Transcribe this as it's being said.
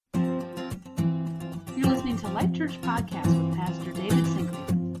to Life Church Podcast with Pastor David Sinclair.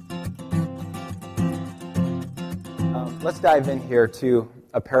 Let's dive in here to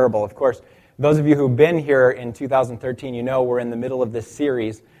a parable. Of course, those of you who've been here in 2013, you know we're in the middle of this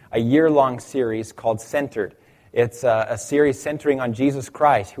series, a year-long series called Centered. It's a series centering on Jesus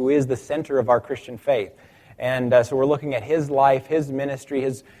Christ, who is the center of our Christian faith. And so we're looking at His life, His ministry,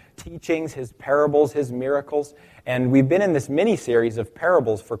 His teachings, His parables, His miracles. And we've been in this mini-series of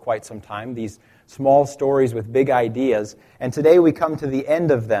parables for quite some time, these small stories with big ideas. And today we come to the end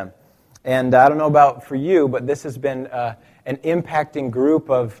of them. And I don't know about for you, but this has been an impacting group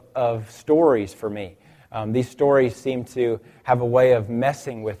of stories for me. These stories seem to have a way of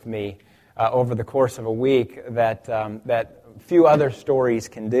messing with me over the course of a week that few other stories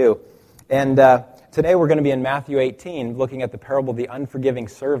can do. And today we're going to be in Matthew 18, looking at the parable of the unforgiving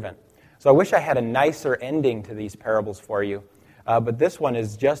servant. So I wish I had a nicer ending to these parables for you, but this one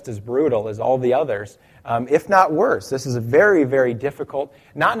is just as brutal as all the others, if not worse. This is very, very difficult,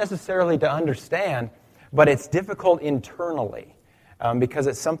 not necessarily to understand, but it's difficult internally because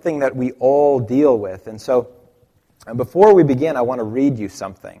it's something that we all deal with. And so before we begin, I want to read you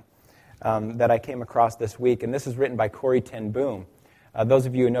something that I came across this week, and this is written by Corrie ten Boom. Those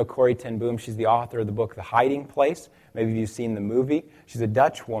of you who know Corrie ten Boom, she's the author of the book The Hiding Place. Maybe you've seen the movie. She's a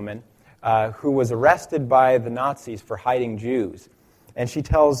Dutch woman who was arrested by the Nazis for hiding Jews. And she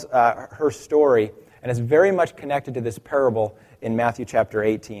tells her story, and it's very much connected to this parable in Matthew chapter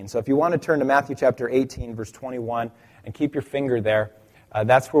 18. So if you want to turn to Matthew chapter 18, verse 21, and keep your finger there,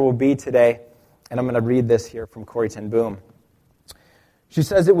 that's where we'll be today. And I'm going to read this here from Corrie ten Boom. She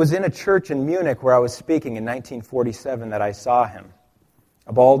says, "It was in a church in Munich where I was speaking in 1947 that I saw him.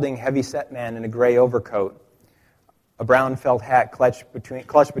 A balding, heavy-set man in a gray overcoat, a brown felt hat clutched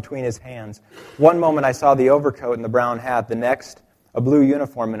between his hands. One moment I saw the overcoat and the brown hat, the next, a blue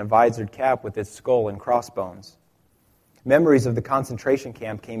uniform and a visored cap with its skull and crossbones. Memories of the concentration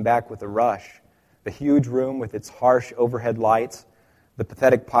camp came back with a rush. The huge room with its harsh overhead lights, the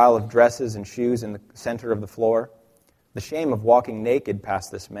pathetic pile of dresses and shoes in the center of the floor, the shame of walking naked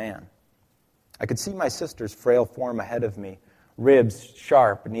past this man. I could see my sister's frail form ahead of me, ribs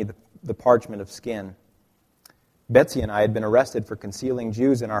sharp beneath the parchment of skin. Betsy and I had been arrested for concealing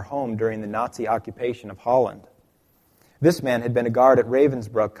Jews in our home during the Nazi occupation of Holland. This man had been a guard at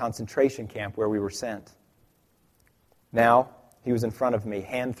Ravensbrück concentration camp where we were sent. Now, he was in front of me,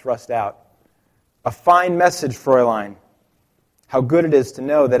 hand thrust out. 'A fine message, Fräulein. How good it is to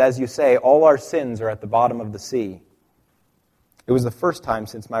know that, as you say, all our sins are at the bottom of the sea.' It was the first time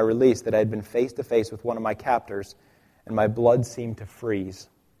since my release that I had been face to face with one of my captors, and my blood seemed to freeze.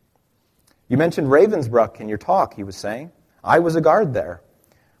 'You mentioned Ravensbrück in your talk,' he was saying. 'I was a guard there.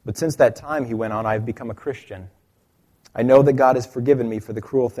 But since that time,' he went on, 'I have become a Christian. I know that God has forgiven me for the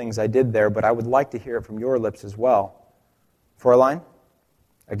cruel things I did there, but I would like to hear it from your lips as well. Fräulein?'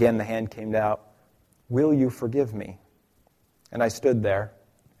 Again the hand came out. 'Will you forgive me?' And I stood there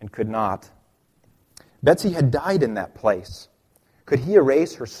and could not. Betsy had died in that place. Could he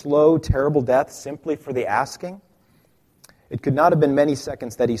erase her slow, terrible death simply for the asking? It could not have been many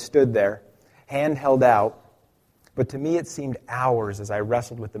seconds that he stood there, hand held out, but to me it seemed hours as I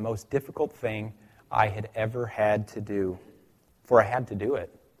wrestled with the most difficult thing I had ever had to do. For I had to do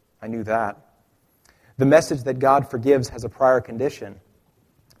it. I knew that. The message that God forgives has a prior condition,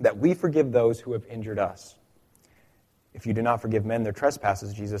 that we forgive those who have injured us. If you do not forgive men their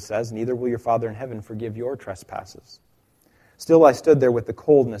trespasses, Jesus says, neither will your Father in heaven forgive your trespasses. Still I stood there with the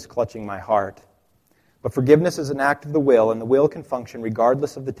coldness clutching my heart. But forgiveness is an act of the will, and the will can function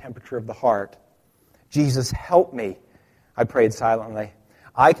regardless of the temperature of the heart. 'Jesus, help me,' I prayed silently.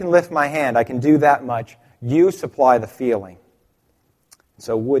 'I can lift my hand. I can do that much. You supply the feeling.'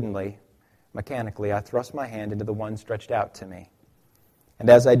 So woodenly, mechanically, I thrust my hand into the one stretched out to me. And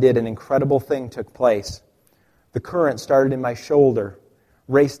as I did, an incredible thing took place. The current started in my shoulder,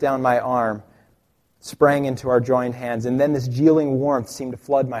 raced down my arm, sprang into our joined hands, and then this gealing warmth seemed to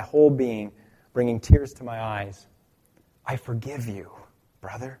flood my whole being, bringing tears to my eyes. 'I forgive you,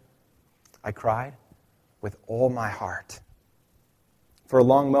 brother,' I cried, 'with all my heart.' For a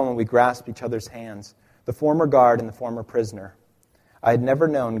long moment we grasped each other's hands, the former guard and the former prisoner. I had never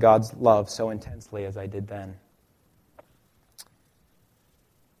known God's love so intensely as I did then."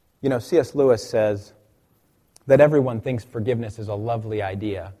 You know, C.S. Lewis says that everyone thinks forgiveness is a lovely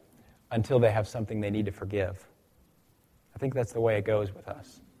idea until they have something they need to forgive. I think that's the way it goes with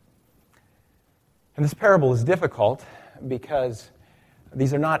us. And this parable is difficult because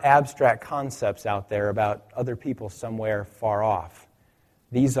these are not abstract concepts out there about other people somewhere far off.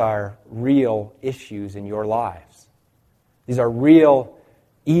 These are real issues in your lives. These are real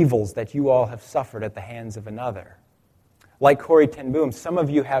evils that you all have suffered at the hands of another. Like Corrie ten Boom, some of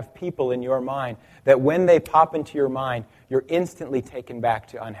you have people in your mind that when they pop into your mind, you're instantly taken back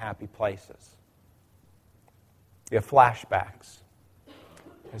to unhappy places. You have flashbacks.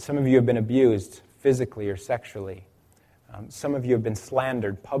 And some of you have been abused physically or sexually. Some of you have been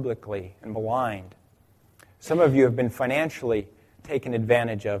slandered publicly and maligned. Some of you have been financially taken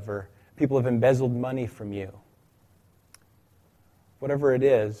advantage of, or people have embezzled money from you. Whatever it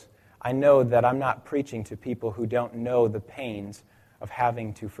is, I know that I'm not preaching to people who don't know the pains of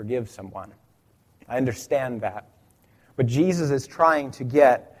having to forgive someone. I understand that. But Jesus is trying to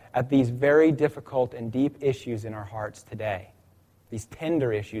get at these very difficult and deep issues in our hearts today, these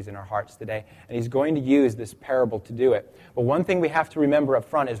tender issues in our hearts today, and he's going to use this parable to do it. But one thing we have to remember up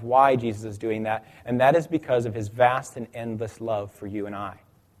front is why Jesus is doing that, and that is because of his vast and endless love for you and I.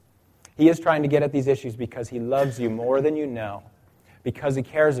 He is trying to get at these issues because he loves you more than you know, because he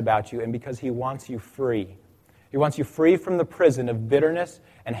cares about you, and because he wants you free. He wants you free from the prison of bitterness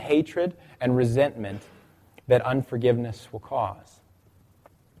and hatred and resentment that unforgiveness will cause.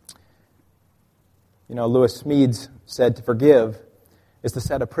 You know, Lewis Smedes said to forgive is to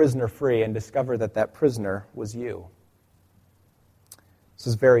set a prisoner free and discover that that prisoner was you. This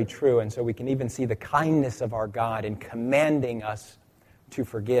is very true, and so we can even see the kindness of our God in commanding us to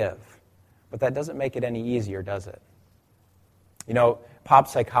forgive. But that doesn't make it any easier, does it? You know, pop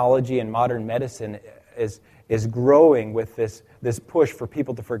psychology and modern medicine is growing with this push for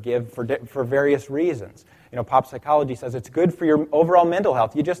people to forgive for various reasons. You know, pop psychology says it's good for your overall mental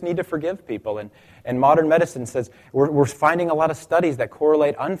health. You just need to forgive people. And modern medicine says we're finding a lot of studies that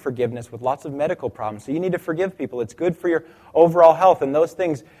correlate unforgiveness with lots of medical problems. So you need to forgive people. It's good for your overall health. And those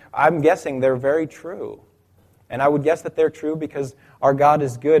things, I'm guessing they're very true. And I would guess that they're true because our God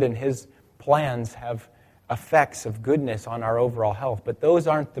is good and his plans have effects of goodness on our overall health. But those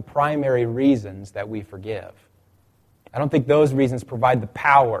aren't the primary reasons that we forgive. I don't think those reasons provide the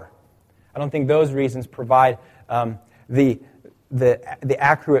power. I don't think those reasons provide the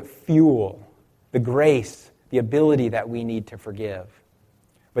accurate fuel, the grace, the ability that we need to forgive.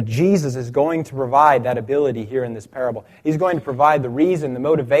 But Jesus is going to provide that ability here in this parable. He's going to provide the reason, the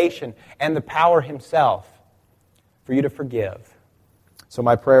motivation, and the power himself for you to forgive. So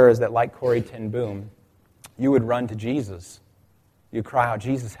my prayer is that, like Corrie ten Boom, you would run to Jesus. You'd cry out,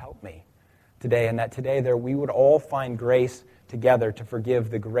 Jesus, help me today. And that today we would all find grace together to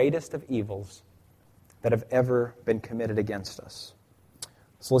forgive the greatest of evils that have ever been committed against us.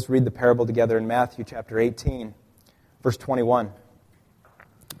 So let's read the parable together in Matthew chapter 18, verse 21.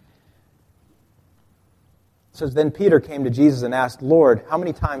 It says, Then Peter came to Jesus and asked, Lord, how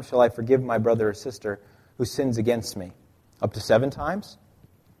many times shall I forgive my brother or sister who sins against me? Up to 7 times?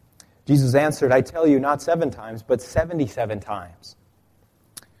 Jesus answered, I tell you, not 7 times, but 77 times.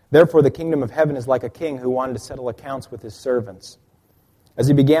 Therefore, the kingdom of heaven is like a king who wanted to settle accounts with his servants. As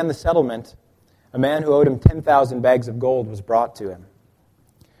he began the settlement, a man who owed him 10,000 bags of gold was brought to him.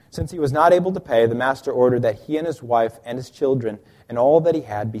 Since he was not able to pay, the master ordered that he and his wife and his children and all that he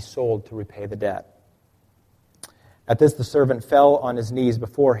had be sold to repay the debt. At this, the servant fell on his knees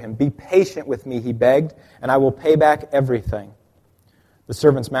before him. Be patient with me, he begged, and I will pay back everything. The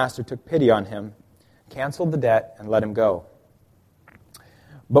servant's master took pity on him, canceled the debt, and let him go.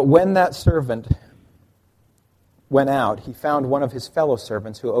 But when that servant went out, he found one of his fellow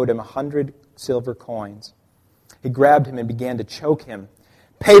servants who owed him 100 silver coins. He grabbed him and began to choke him.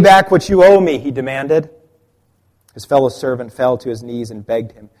 Pay back what you owe me, he demanded. His fellow servant fell to his knees and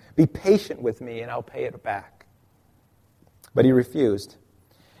begged him, Be patient with me and I'll pay it back. But he refused.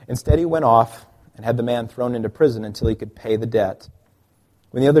 Instead, he went off and had the man thrown into prison until he could pay the debt.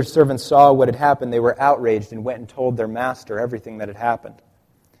 When the other servants saw what had happened, they were outraged and went and told their master everything that had happened.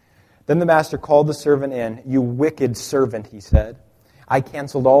 Then the master called the servant in. You wicked servant, he said. I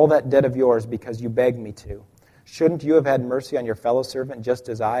canceled all that debt of yours because you begged me to. Shouldn't you have had mercy on your fellow servant just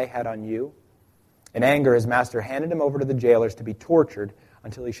as I had on you? In anger, his master handed him over to the jailers to be tortured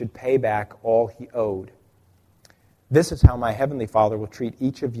until he should pay back all he owed. This is how my heavenly Father will treat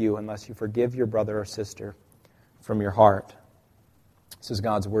each of you unless you forgive your brother or sister from your heart. This is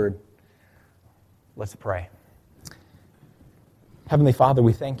God's word. Let's pray. Heavenly Father,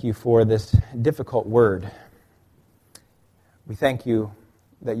 we thank you for this difficult word. We thank you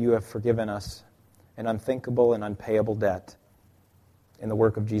that you have forgiven us an unthinkable and unpayable debt in the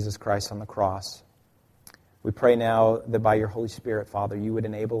work of Jesus Christ on the cross. We pray now that by your Holy Spirit, Father, you would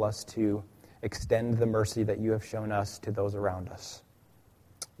enable us to extend the mercy that you have shown us to those around us.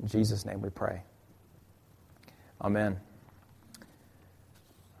 In Jesus' name we pray. Amen.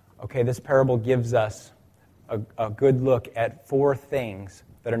 Okay, this parable gives us a good look at 4 things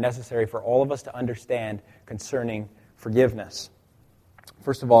that are necessary for all of us to understand concerning forgiveness.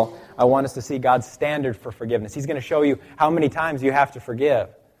 First of all, I want us to see God's standard for forgiveness. He's going to show you how many times you have to forgive.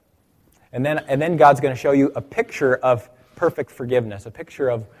 And then God's going to show you a picture of perfect forgiveness, a picture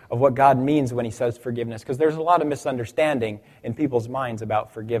of what God means when he says forgiveness, because there's a lot of misunderstanding in people's minds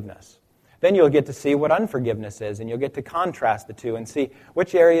about forgiveness. Then you'll get to see what unforgiveness is, and you'll get to contrast the two and see,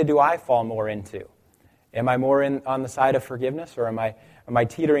 which area do I fall more into? Am I more on the side of forgiveness, or am I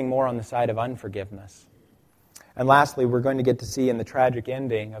teetering more on the side of unforgiveness? And lastly, we're going to get to see in the tragic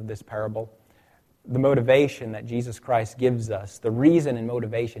ending of this parable the motivation that Jesus Christ gives us, the reason and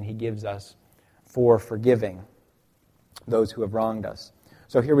motivation he gives us for forgiving those who have wronged us.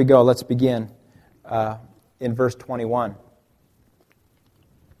 So here we go. Let's begin in verse 21.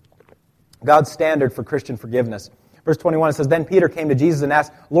 God's standard for Christian forgiveness. Verse 21 says, Then Peter came to Jesus and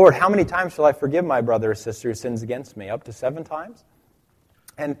asked, Lord, how many times shall I forgive my brother or sister who sins against me? Up to 7 times?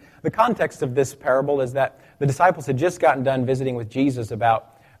 And the context of this parable is that the disciples had just gotten done visiting with Jesus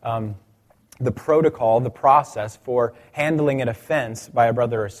about the protocol, the process for handling an offense by a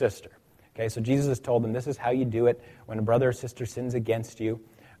brother or sister. Okay, so Jesus has told them this is how you do it when a brother or sister sins against you.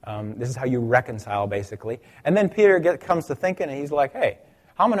 This is how you reconcile, basically. And then Peter comes to thinking, and he's like, hey,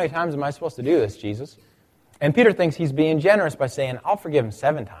 how many times am I supposed to do this, Jesus? And Peter thinks he's being generous by saying, I'll forgive him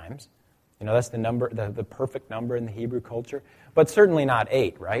 7 times. You know, that's the number, the perfect number in the Hebrew culture. But certainly not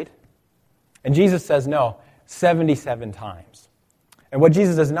 8, right? And Jesus says, no, 77 times. And what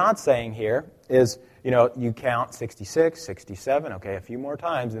Jesus is not saying here is, you count 66, 67, okay, a few more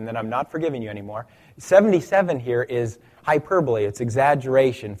times, and then I'm not forgiving you anymore. 77 here is hyperbole. It's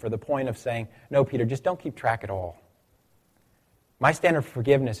exaggeration for the point of saying, no, Peter, just don't keep track at all. My standard for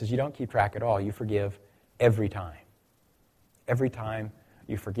forgiveness is you don't keep track at all. You forgive every time. Every time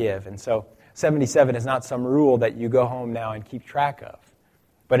you forgive. And so 77 is not some rule that you go home now and keep track of.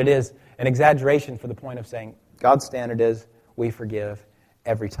 But it is an exaggeration for the point of saying God's standard is we forgive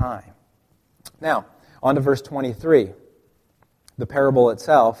every time. Now, on to verse 23, the parable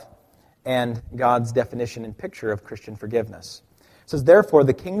itself and God's definition and picture of Christian forgiveness. It says, Therefore,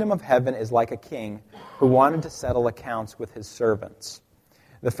 the kingdom of heaven is like a king who wanted to settle accounts with his servants.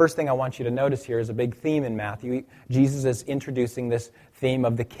 The first thing I want you to notice here is a big theme in Matthew. Jesus is introducing this theme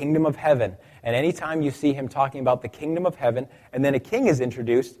of the kingdom of heaven. And anytime you see him talking about the kingdom of heaven, and then a king is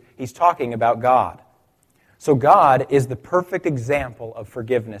introduced, he's talking about God. So God is the perfect example of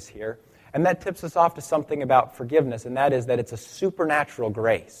forgiveness here. And that tips us off to something about forgiveness, and that is that it's a supernatural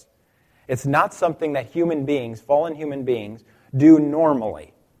grace. It's not something that human beings, fallen human beings, do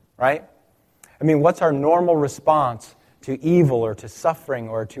normally, right? I mean, what's our normal response to evil or to suffering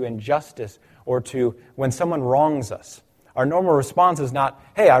or to injustice or to when someone wrongs us? Our normal response is not,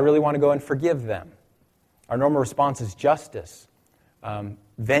 hey, I really want to go and forgive them. Our normal response is justice,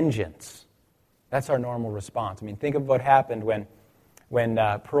 vengeance. That's our normal response. I mean, think of what happened when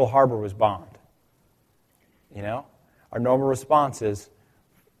Pearl Harbor was bombed. Our normal response is,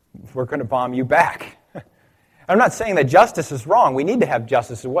 we're going to bomb you back. I'm not saying that justice is wrong. We need to have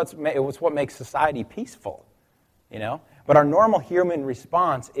justice. It's what makes society peaceful. But our normal human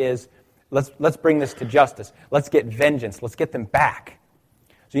response is, let's bring this to justice. Let's get vengeance. Let's get them back.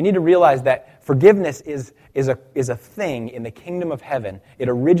 So you need to realize that forgiveness is a thing in the kingdom of heaven. It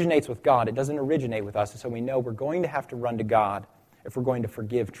originates with God. It doesn't originate with us. And so we know we're going to have to run to God if we're going to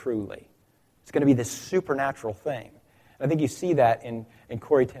forgive truly. It's going to be this supernatural thing. And I think you see that in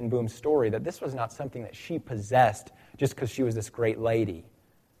Corrie ten Boom's story, that this was not something that she possessed just because she was this great lady.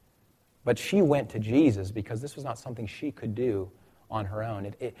 But she went to Jesus because this was not something she could do on her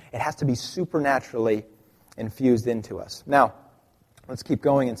own. It has to be supernaturally infused into us. Now, let's keep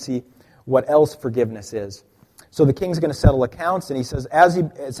going and see what else forgiveness is. So the king's going to settle accounts, and he says, as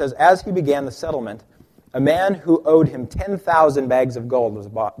he began the settlement, a man who owed him 10,000 bags of gold was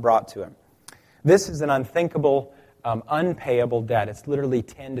brought to him. This is an unthinkable, unpayable debt. It's literally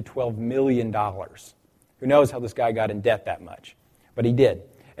 $10 to $12 million. Who knows how this guy got in debt that much? But he did.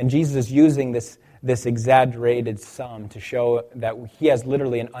 And Jesus is using this exaggerated sum to show that he has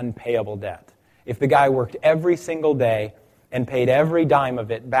literally an unpayable debt. If the guy worked every single day and paid every dime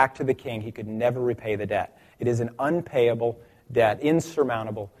of it back to the king, he could never repay the debt. It is an unpayable debt,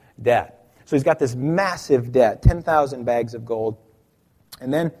 insurmountable debt. So he's got this massive debt, 10,000 bags of gold.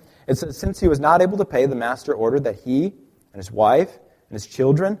 And then it says, since he was not able to pay, the master ordered that he and his wife and his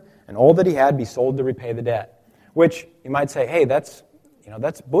children and all that he had be sold to repay the debt. Which you might say, hey, that's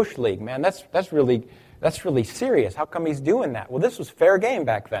bush league, man. That's really serious. How come he's doing that? Well, this was fair game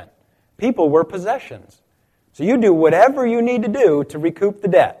back then. People were possessions. So you do whatever you need to do to recoup the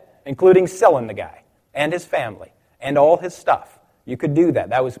debt, including selling the guy and his family and all his stuff. You could do that.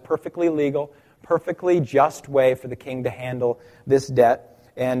 That was perfectly legal, perfectly just way for the king to handle this debt,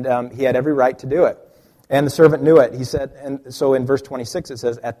 and he had every right to do it. And the servant knew it. He said, and so in verse 26 it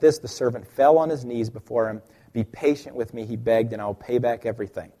says, "At this the servant fell on his knees before him. 'Be patient with me,' he begged, 'and I will pay back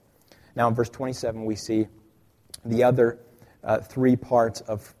everything.'" Now in verse 27 we see the other three parts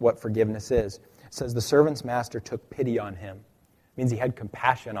of what forgiveness is. It says, "The servant's master took pity on him." It means he had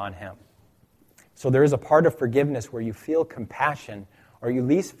compassion on him. So there is a part of forgiveness where you feel compassion, or you at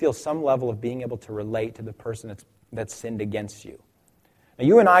least feel some level of being able to relate to the person that's sinned against you. Now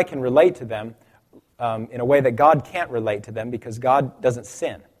you and I can relate to them in a way that God can't relate to them because God doesn't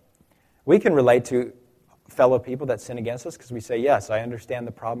sin. We can relate to fellow people that sin against us because we say, yes, I understand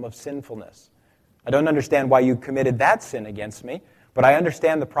the problem of sinfulness. I don't understand why you committed that sin against me, but I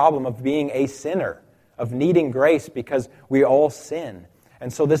understand the problem of being a sinner, of needing grace because we all sin.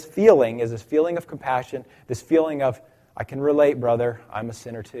 And so this feeling is this feeling of compassion, this feeling of, I can relate, brother, I'm a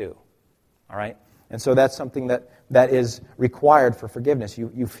sinner too. All right? And so that's something that is required for forgiveness.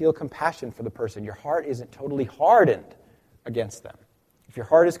 You feel compassion for the person. Your heart isn't totally hardened against them. If your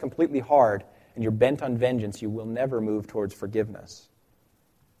heart is completely hard and you're bent on vengeance, you will never move towards forgiveness.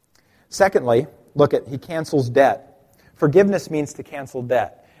 Secondly, look at, he cancels debt. Forgiveness means to cancel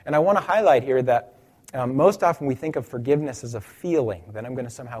debt. And I want to highlight here that most often we think of forgiveness as a feeling, that I'm going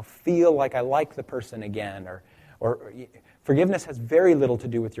to somehow feel like I like the person again, or forgiveness has very little to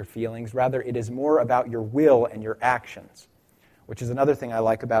do with your feelings. Rather, it is more about your will and your actions, which is another thing I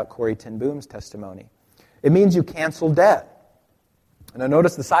like about Corrie ten Boom's testimony. It means you cancel debt. And now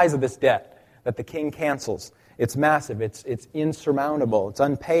notice the size of this debt that the king cancels. It's massive. It's insurmountable. It's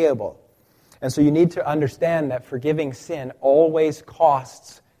unpayable. And so you need to understand that forgiving sin always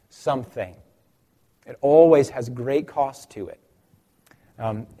costs something. It always has great cost to it.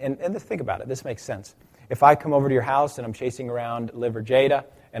 And think about it. This makes sense. If I come over to your house and I'm chasing around Liv or Jada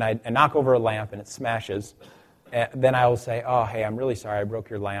and I knock over a lamp and it smashes, then I will say, oh, hey, I'm really sorry I broke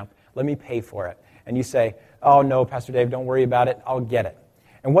your lamp. Let me pay for it. And you say, oh, no, Pastor Dave, don't worry about it. I'll get it.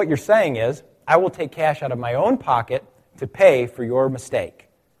 And what you're saying is, I will take cash out of my own pocket to pay for your mistake,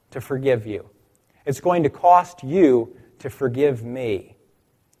 to forgive you. It's going to cost you to forgive me.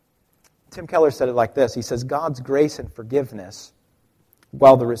 Tim Keller said it like this. He says, God's grace and forgiveness,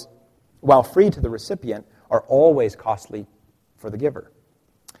 while free to the recipient, are always costly for the giver.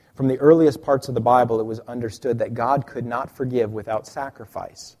 From the earliest parts of the Bible, it was understood that God could not forgive without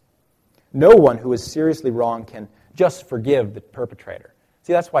sacrifice. No one who is seriously wrong can just forgive the perpetrator.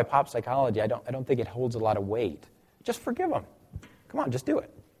 See, that's why pop psychology, I don't think it holds a lot of weight. Just forgive them. Come on, just do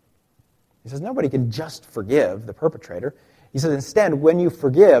it. He says nobody can just forgive the perpetrator. He says instead, when you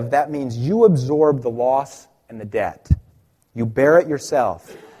forgive, that means you absorb the loss and the debt. You bear it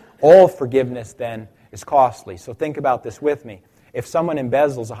yourself. All forgiveness, then, is costly. So think about this with me. If someone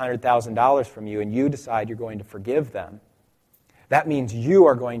embezzles $100,000 from you and you decide you're going to forgive them, that means you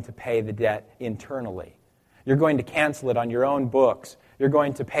are going to pay the debt internally. You're going to cancel it on your own books. You're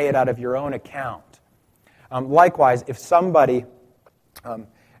going to pay it out of your own account. Likewise, if somebody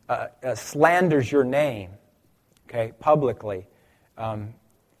slanders your name, publicly,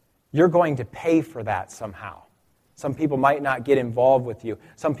 you're going to pay for that somehow. Some people might not get involved with you.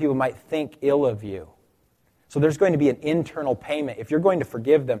 Some people might think ill of you. So there's going to be an internal payment. If you're going to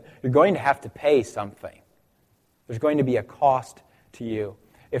forgive them, you're going to have to pay something. There's going to be a cost to you.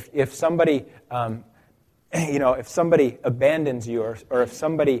 If somebody, if somebody abandons you, or if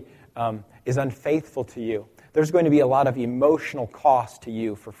somebody is unfaithful to you, there's going to be a lot of emotional cost to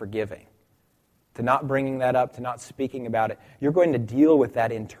you for forgiving. To not bringing that up, to not speaking about it. You're going to deal with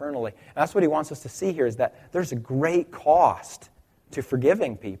that internally. And that's what he wants us to see here, is that there's a great cost to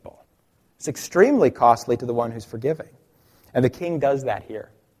forgiving people. It's extremely costly to the one who's forgiving. And the king does that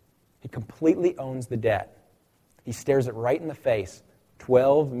here. He completely owns the debt. He stares it right in the face.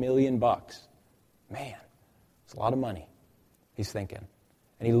 $12 million. Man, it's a lot of money, he's thinking.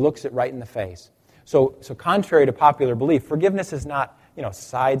 And he looks it right in the face. So contrary to popular belief, forgiveness is not,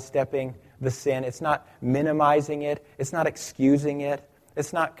 sidestepping the sin. It's not minimizing it. It's not excusing it.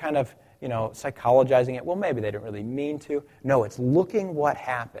 It's not kind of, psychologizing it. Well, maybe they didn't really mean to. No, it's looking what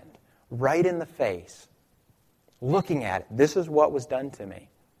happened right in the face, looking at it. This is what was done to me.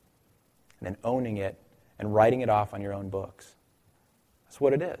 And then owning it and writing it off on your own books. That's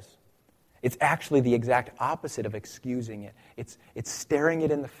what it is. It's actually the exact opposite of excusing it. It's staring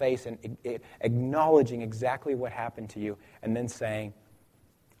it in the face and acknowledging exactly what happened to you and then saying,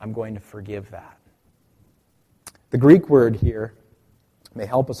 I'm going to forgive that. The Greek word here may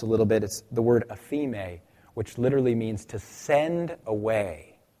help us a little bit. It's the word aphime, which literally means to send away.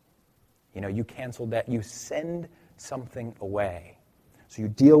 You cancel debt. You send something away. So you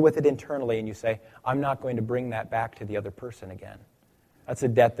deal with it internally and you say, I'm not going to bring that back to the other person again. That's a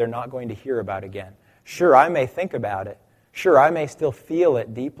debt they're not going to hear about again. Sure, I may think about it. Sure, I may still feel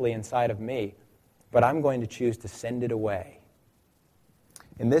it deeply inside of me, but I'm going to choose to send it away.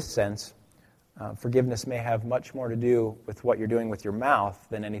 In this sense, forgiveness may have much more to do with what you're doing with your mouth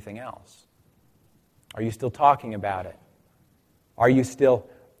than anything else. Are you still talking about it? Are you still,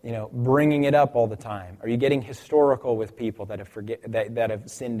 bringing it up all the time? Are you getting historical with people that have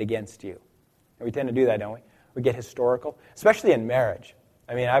sinned against you? And we tend to do that, don't we? We get historical, especially in marriage.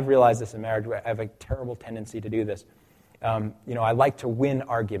 I mean, I've realized this in marriage. I have a terrible tendency to do this. I like to win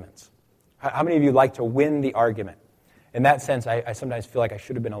arguments. How many of you like to win the argument? In that sense, I sometimes feel like I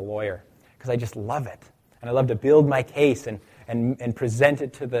should have been a lawyer because I just love it. And I love to build my case and present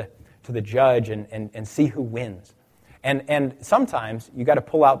it to the judge and see who wins. And sometimes you got to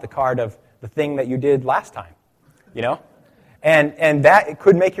pull out the card of the thing that you did last time, And that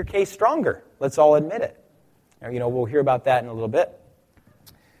could make your case stronger. Let's all admit it. We'll hear about that in a little bit.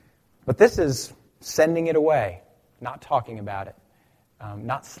 But this is sending it away, not talking about it,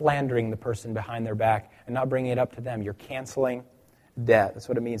 not slandering the person behind their back, and not bringing it up to them. You're canceling debt. That's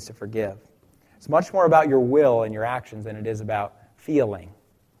what it means to forgive. It's much more about your will and your actions than it is about feeling.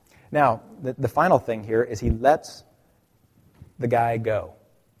 Now, the final thing here is he lets the guy go.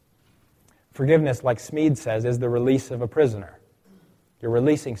 Forgiveness, like Smead says, is the release of a prisoner. You're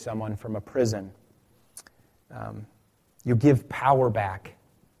releasing someone from a prison. You give power back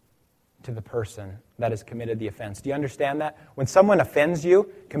to the person that has committed the offense. Do you understand that? When someone offends you,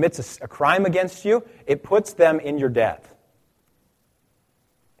 commits a crime against you, it puts them in your debt.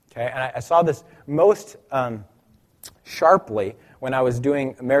 Okay, and I saw this most sharply when I was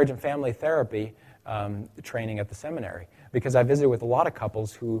doing marriage and family therapy training at the seminary, because I visited with a lot of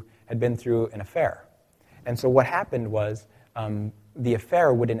couples who had been through an affair. And so what happened was the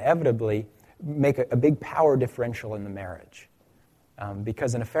affair would inevitably make a big power differential in the marriage.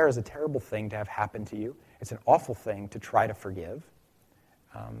 Because an affair is a terrible thing to have happen to you. It's an awful thing to try to forgive.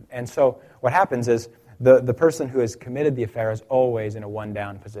 And so what happens is the person who has committed the affair is always in a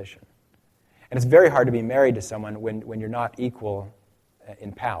one-down position. And it's very hard to be married to someone when you're not equal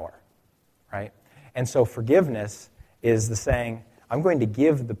in power, right? And so forgiveness is the saying, I'm going to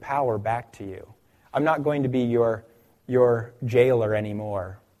give the power back to you. I'm not going to be your jailer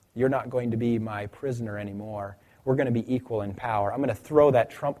anymore. You're not going to be my prisoner anymore. We're going to be equal in power. I'm going to throw that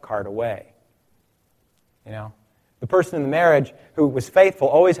trump card away. The person in the marriage who was faithful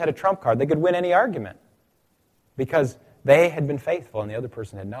always had a trump card. They could win any argument because they had been faithful and the other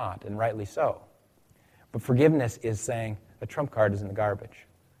person had not, and rightly so. But forgiveness is saying the trump card is in the garbage.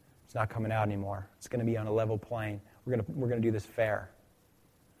 It's not coming out anymore. It's going to be on a level plane. We're going to do this fair.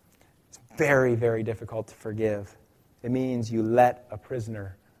 It's very, very difficult to forgive. It means you let a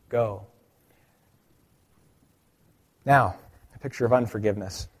prisoner go. Now, a picture of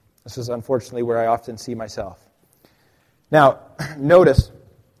unforgiveness. This is unfortunately where I often see myself. Now, notice,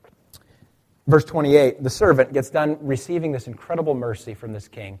 verse 28, the servant gets done receiving this incredible mercy from this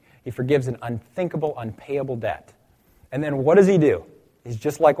king. He forgives an unthinkable, unpayable debt. And then what does he do? He's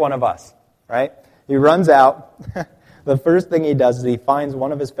just like one of us, right? He runs out. The first thing he does is he finds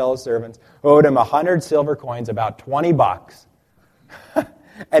one of his fellow servants who owed him 100 silver coins, about $20,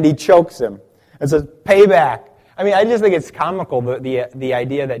 and he chokes him and says, pay back. I mean, I just think it's comical, the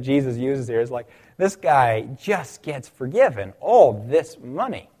idea that Jesus uses here is like, this guy just gets forgiven all this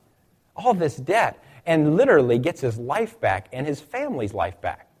money, all this debt, and literally gets his life back and his family's life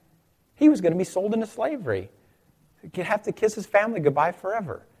back. He was going to be sold into slavery. He'd have to kiss his family goodbye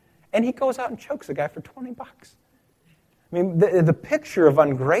forever. And he goes out and chokes the guy for $20. I mean, the picture of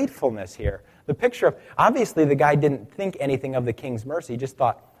ungratefulness here, the picture of, obviously the guy didn't think anything of the king's mercy. He just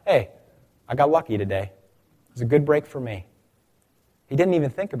thought, hey, I got lucky today. It was a good break for me. He didn't even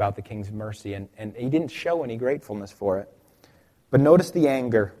think about the king's mercy, and he didn't show any gratefulness for it. But notice the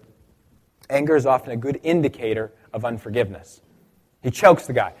anger. Anger is often a good indicator of unforgiveness. He chokes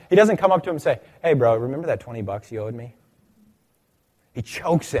the guy. He doesn't come up to him and say, hey, bro, remember that $20 you owed me? He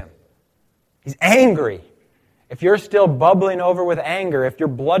chokes him. He's angry. If you're still bubbling over with anger, if your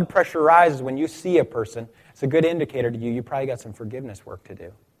blood pressure rises when you see a person, it's a good indicator to you probably got some forgiveness work to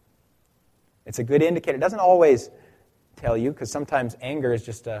do. It's a good indicator. It doesn't always tell you, because sometimes anger is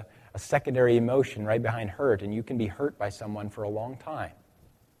just a secondary emotion right behind hurt, and you can be hurt by someone for a long time.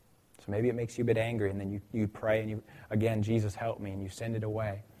 So maybe it makes you a bit angry, and then you pray, and you, again, Jesus, help me, and you send it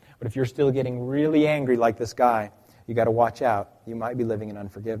away. But if you're still getting really angry like this guy, you got to watch out. You might be living in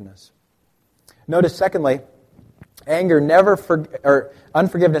unforgiveness. Notice, secondly,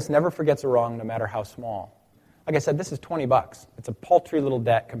 unforgiveness never forgets a wrong, no matter how small. Like I said, this is $20. It's a paltry little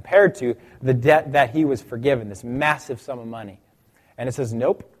debt compared to the debt that he was forgiven, this massive sum of money. And it says,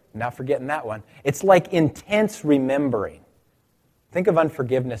 nope, not forgetting that one. It's like intense remembering. Think of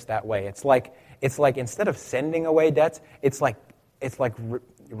unforgiveness that way. It's like instead of sending away debts, it's like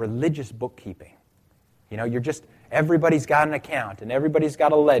religious bookkeeping. You know, everybody's got an account, and everybody's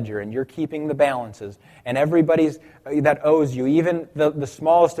got a ledger, and you're keeping the balances, and everybody's that owes you, even the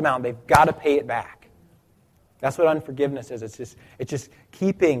smallest amount, they've got to pay it back. That's what unforgiveness is. It's just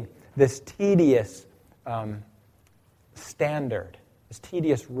keeping this tedious standard, this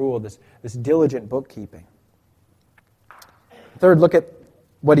tedious rule, this diligent bookkeeping. Third, look at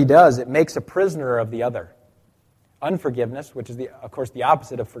what he does. It makes a prisoner of the other. Unforgiveness, which is, of course, the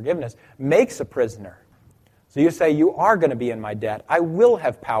opposite of forgiveness, makes a prisoner. So you say, you are going to be in my debt. I will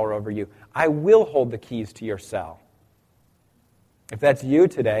have power over you. I will hold the keys to your cell. If that's you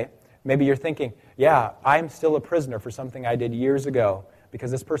today, maybe you're thinking, yeah, I'm still a prisoner for something I did years ago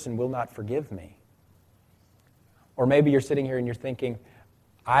because this person will not forgive me. Or maybe you're sitting here and you're thinking,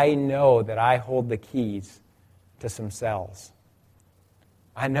 I know that I hold the keys to some cells.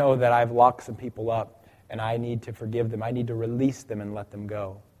 I know that I've locked some people up and I need to forgive them. I need to release them and let them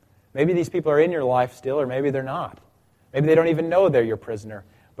go. Maybe these people are in your life still, or maybe they're not. Maybe they don't even know they're your prisoner,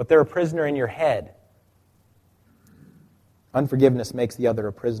 but they're a prisoner in your head. Unforgiveness makes the other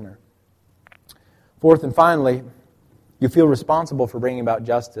a prisoner. Fourth and finally, you feel responsible for bringing about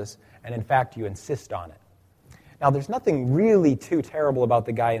justice, and in fact, you insist on it. Now, there's nothing really too terrible about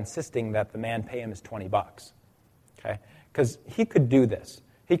the guy insisting that the man pay him his $20, okay? Because he could do this.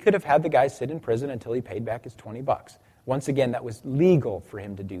 He could have had the guy sit in prison until he paid back his $20. Once again, that was legal for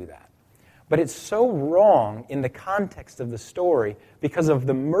him to do that. But it's so wrong in the context of the story because of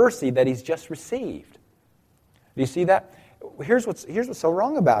the mercy that he's just received. Do you see that? Here's what's so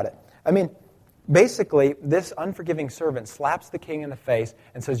wrong about it. I mean, basically, this unforgiving servant slaps the king in the face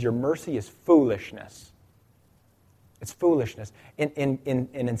and says, your mercy is foolishness. It's foolishness. In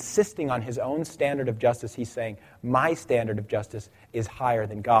insisting on his own standard of justice, he's saying, my standard of justice is higher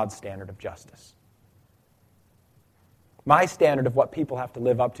than God's standard of justice. My standard of what people have to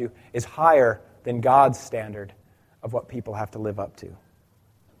live up to is higher than God's standard of what people have to live up to.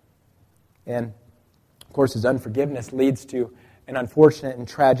 And, of course, his unforgiveness leads to an unfortunate and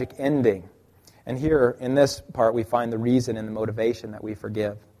tragic ending. And here, in this part, we find the reason and the motivation that we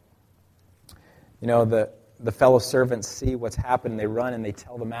forgive. You know, the fellow servants see what's happened, they run and they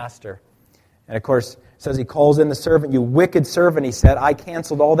tell the master. And, of course, it says he calls in the servant, you wicked servant, he said, I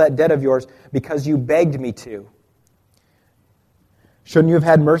canceled all that debt of yours because you begged me to. Shouldn't you have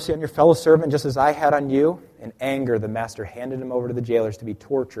had mercy on your fellow servant just as I had on you? In anger, the master handed him over to the jailers to be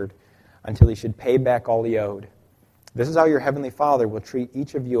tortured until he should pay back all he owed. This is how your heavenly Father will treat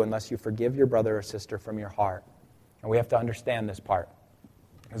each of you unless you forgive your brother or sister from your heart. And we have to understand this part,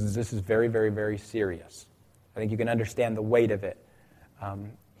 because this is very, very, very serious. I think you can understand the weight of it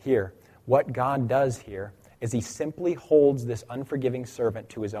here. What God does here is he simply holds this unforgiving servant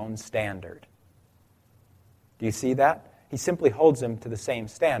to his own standard. Do you see that? He simply holds him to the same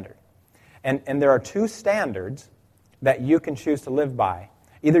standard. And there are two standards that you can choose to live by.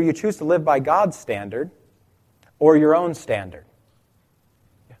 Either you choose to live by God's standard or your own standard.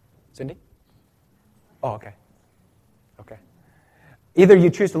 Yeah. Cindy? Oh, okay. Okay. Either you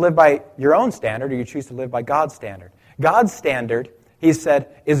choose to live by your own standard or you choose to live by God's standard. God's standard, he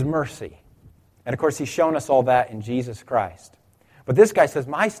said, is mercy. And of course, he's shown us all that in Jesus Christ. But this guy says,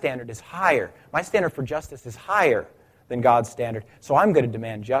 my standard is higher. My standard for justice is higher than God's standard, so I'm going to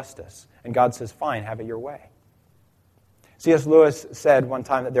demand justice. And God says, fine, have it your way. C.S. Lewis said one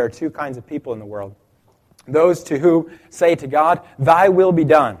time that there are two kinds of people in the world. Those to whom say to God, thy will be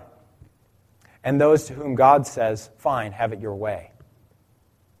done. And those to whom God says, fine, have it your way.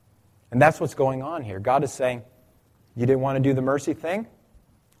 And that's what's going on here. God is saying, you didn't want to do the mercy thing?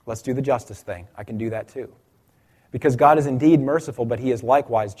 Let's do the justice thing. I can do that too. Because God is indeed merciful, but he is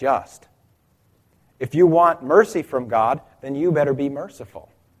likewise just. If you want mercy from God, then you better be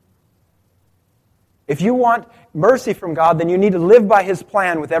merciful. If you want mercy from God, then you need to live by his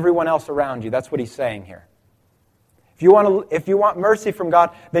plan with everyone else around you. That's what he's saying here. If you want mercy from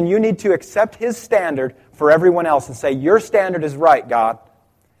God, then you need to accept his standard for everyone else and say, your standard is right, God.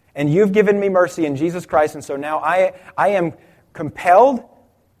 And you've given me mercy in Jesus Christ, and so now I am compelled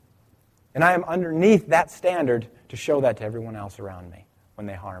and I am underneath that standard to show that to everyone else around me when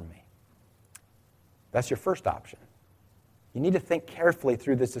they harm me. That's your first option. You need to think carefully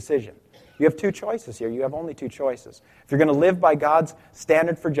through this decision. You have two choices here. You have only two choices. If you're going to live by God's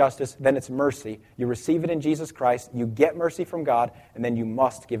standard for justice, then it's mercy. You receive it in Jesus Christ, you get mercy from God, and then you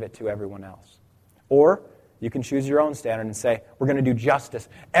must give it to everyone else. Or You can choose your own standard and say, we're going to do justice.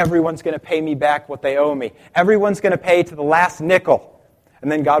 Everyone's going to pay me back what they owe me. Everyone's going to pay to the last nickel.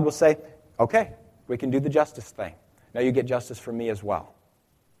 And then God will say, okay, we can do the justice thing. Now you get justice from me as well.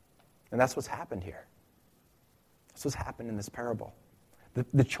 And that's what's happened here. That's what's happened in this parable.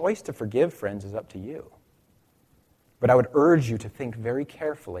 The choice to forgive, friends, is up to you. But I would urge you to think very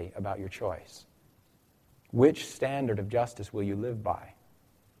carefully about your choice. Which standard of justice will you live by?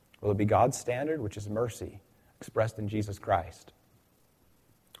 Will it be God's standard, which is mercy, expressed in Jesus Christ?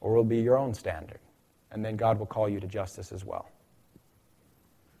 Or will it be your own standard? And then God will call you to justice as well.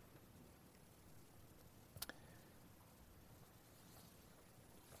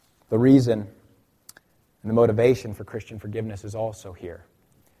 The reason and the motivation for Christian forgiveness is also here.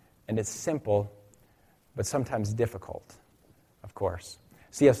 And it's simple, but sometimes difficult, of course.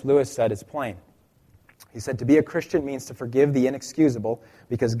 C.S. Lewis said it's plain. He said, to be a Christian means to forgive the inexcusable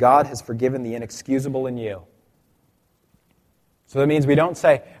because God has forgiven the inexcusable in you. So that means we don't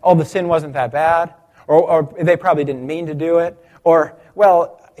say, oh, the sin wasn't that bad, or they probably didn't mean to do it, or,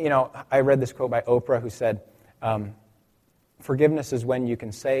 well, I read this quote by Oprah who said, forgiveness is when you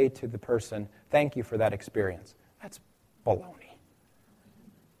can say to the person, thank you for that experience. That's baloney.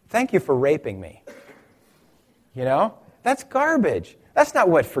 Thank you for raping me. That's garbage. That's not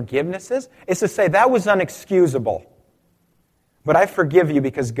what forgiveness is. It's to say, that was unexcusable. But I forgive you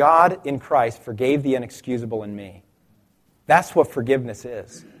because God in Christ forgave the inexcusable in me. That's what forgiveness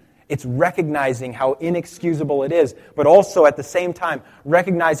is. It's recognizing how inexcusable it is, but also at the same time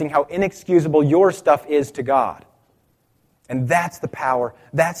recognizing how inexcusable your stuff is to God. And that's the power,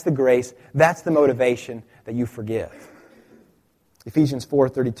 that's the grace, that's the motivation that you forgive. Ephesians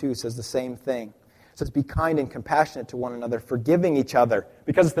 4:32 says the same thing. It says, be kind and compassionate to one another, forgiving each other,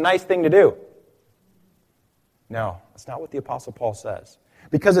 because it's the nice thing to do. No, that's not what the Apostle Paul says.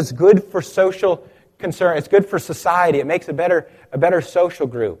 Because it's good for social concern, it's good for society, it makes a better social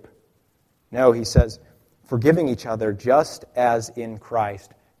group. No, he says, forgiving each other just as in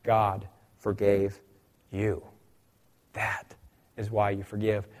Christ God forgave you. That is why you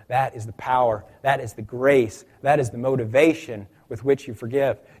forgive. That is the power. That is the grace. That is the motivation with which you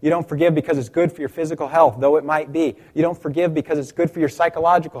forgive. You don't forgive because it's good for your physical health, though it might be. You don't forgive because it's good for your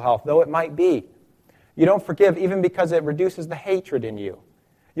psychological health, though it might be. You don't forgive even because it reduces the hatred in you.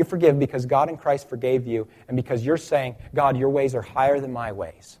 You forgive because God in Christ forgave you, and because you're saying, God, your ways are higher than my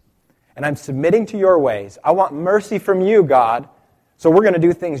ways. And I'm submitting to your ways. I want mercy from you, God, so we're going to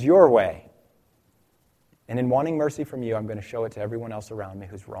do things your way. And in wanting mercy from you, I'm going to show it to everyone else around me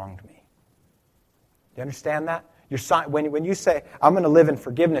who's wronged me. Do you understand that? When you say, I'm going to live in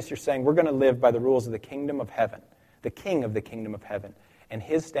forgiveness, you're saying we're going to live by the rules of the kingdom of heaven, the king of the kingdom of heaven. And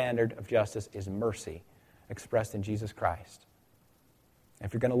his standard of justice is mercy, expressed in Jesus Christ. And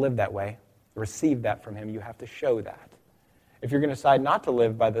if you're going to live that way, receive that from him, you have to show that. If you're going to decide not to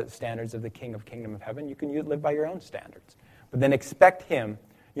live by the standards of the king of kingdom of heaven, you can live by your own standards. But then expect him.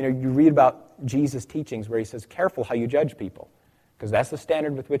 You read about Jesus' teachings where he says, careful how you judge people, because that's the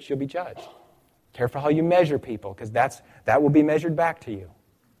standard with which you'll be judged. Careful how you measure people, because that will be measured back to you.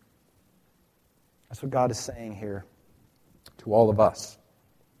 That's what God is saying here to all of us.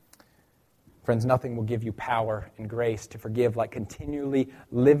 Friends, nothing will give you power and grace to forgive like continually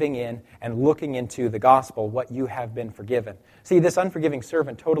living in and looking into the gospel, what you have been forgiven. See, this unforgiving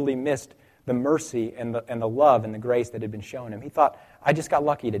servant totally missed the mercy and the love and the grace that had been shown him. He thought, I just got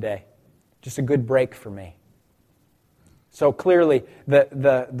lucky today. Just a good break for me. So clearly,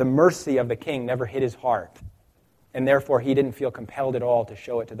 the mercy of the king never hit his heart. And therefore, he didn't feel compelled at all to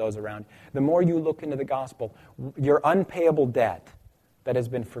show it to those around. The more you look into the gospel, your unpayable debt that has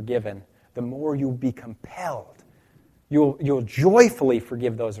been forgiven, the more you'll be compelled. You'll joyfully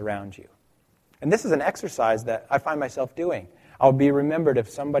forgive those around you. And this is an exercise that I find myself doing. I'll be remembered of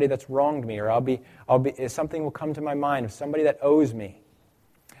somebody that's wronged me, or something will come to my mind of somebody that owes me.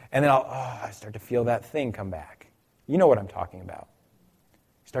 And then I start to feel that thing come back. You know what I'm talking about.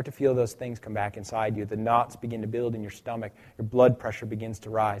 You start to feel those things come back inside you. The knots begin to build in your stomach. Your blood pressure begins to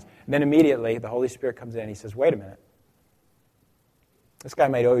rise. And then immediately, the Holy Spirit comes in and he says, wait a minute. This guy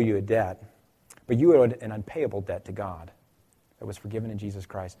might owe you a debt, but you owed an unpayable debt to God that was forgiven in Jesus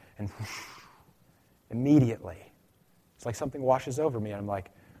Christ. And immediately, it's like something washes over me, and I'm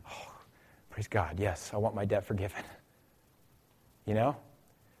like, oh, praise God, yes, I want my debt forgiven.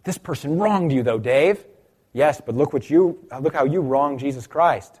 This person wronged you, though, Dave. Yes, but look how you wronged Jesus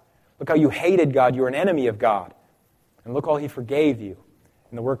Christ. Look how you hated God. You were an enemy of God. And look how he forgave you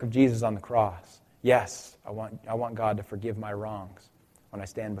in the work of Jesus on the cross. Yes, I want God to forgive my wrongs when I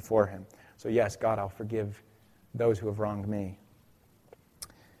stand before him. So yes, God, I'll forgive those who have wronged me.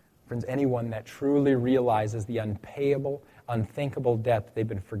 Friends, anyone that truly realizes the unpayable, unthinkable debt that they've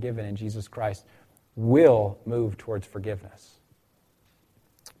been forgiven in Jesus Christ will move towards forgiveness.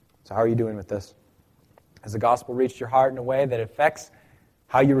 So how are you doing with this? Has the gospel reached your heart in a way that affects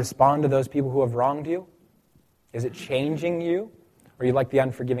how you respond to those people who have wronged you? Is it changing you? Or are you like the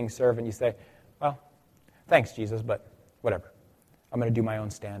unforgiving servant? You say, well, thanks, Jesus, but whatever. I'm going to do my own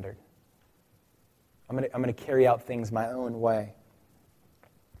standard. I'm going to carry out things my own way.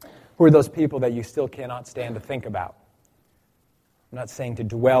 Who are those people that you still cannot stand to think about? I'm not saying to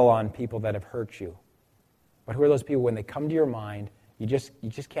dwell on people that have hurt you. But who are those people when they come to your mind, you just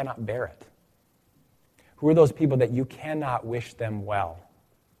cannot bear it? Who are those people that you cannot wish them well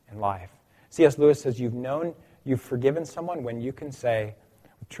in life? C.S. Lewis says you've forgiven someone when you can say,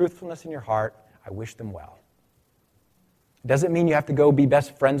 with truthfulness in your heart, I wish them well. It doesn't mean you have to go be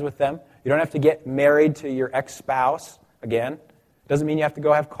best friends with them. You don't have to get married to your ex-spouse again. It doesn't mean you have to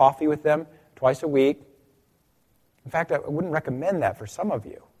go have coffee with them twice a week. In fact, I wouldn't recommend that for some of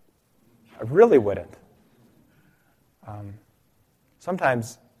you. I really wouldn't.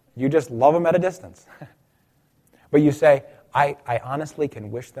 Sometimes you just love them at a distance. But you say, I honestly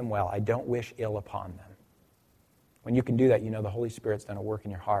can wish them well. I don't wish ill upon them. When you can do that, you know the Holy Spirit's done a work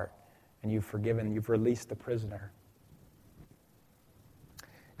in your heart, and you've forgiven, you've released the prisoner.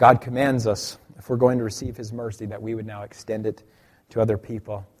 God commands us, if we're going to receive His mercy, that we would now extend it to other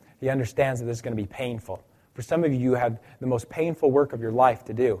people. He understands that this is going to be painful. For some of you, you have the most painful work of your life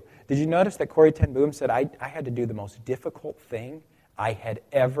to do. Did you notice that Corrie ten Boom said, I had to do the most difficult thing I had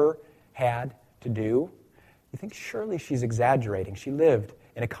ever had to do? You think surely she's exaggerating. She lived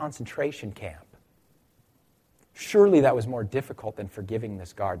in a concentration camp. Surely that was more difficult than forgiving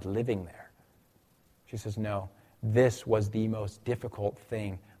this guard, living there. She says, no, this was the most difficult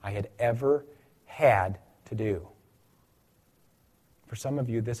thing I had ever had to do. For some of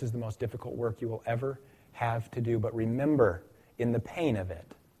you, this is the most difficult work you will ever have to do. But remember, in the pain of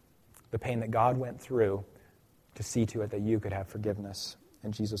it, the pain that God went through to see to it that you could have forgiveness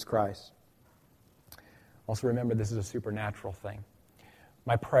in Jesus Christ. Also remember, this is a supernatural thing.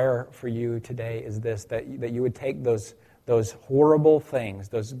 My prayer for you today is this, that you would take those horrible things,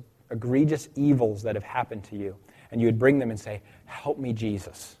 those egregious evils that have happened to you, and you would bring them and say, help me,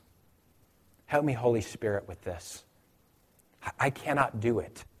 Jesus. Help me, Holy Spirit, with this. I cannot do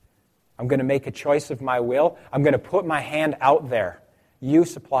it. I'm going to make a choice of my will. I'm going to put my hand out there. You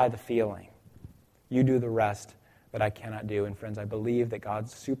supply the feeling. You do the rest that I cannot do. And friends, I believe that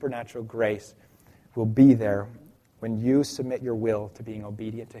God's supernatural grace will be there when you submit your will to being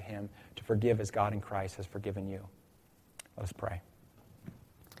obedient to Him, to forgive as God in Christ has forgiven you. Let us pray.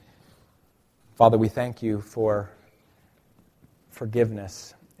 Father, we thank you for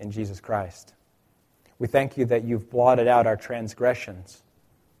forgiveness in Jesus Christ. We thank you that you've blotted out our transgressions,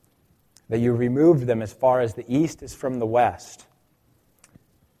 that you removed them as far as the east is from the west.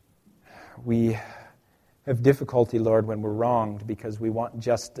 We have difficulty, Lord, when we're wronged because we want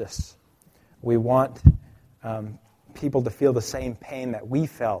justice. We want people to feel the same pain that we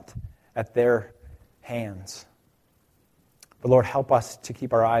felt at their hands. But Lord, help us to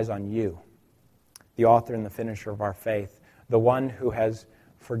keep our eyes on you, the author and the finisher of our faith, the one who has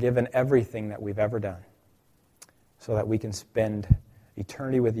forgiven everything that we've ever done, so that we can spend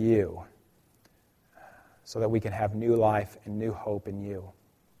eternity with you, so that we can have new life and new hope in you.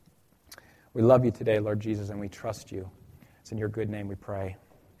 We love you today, Lord Jesus, and we trust you. It's in your good name we pray.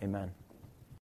 Amen.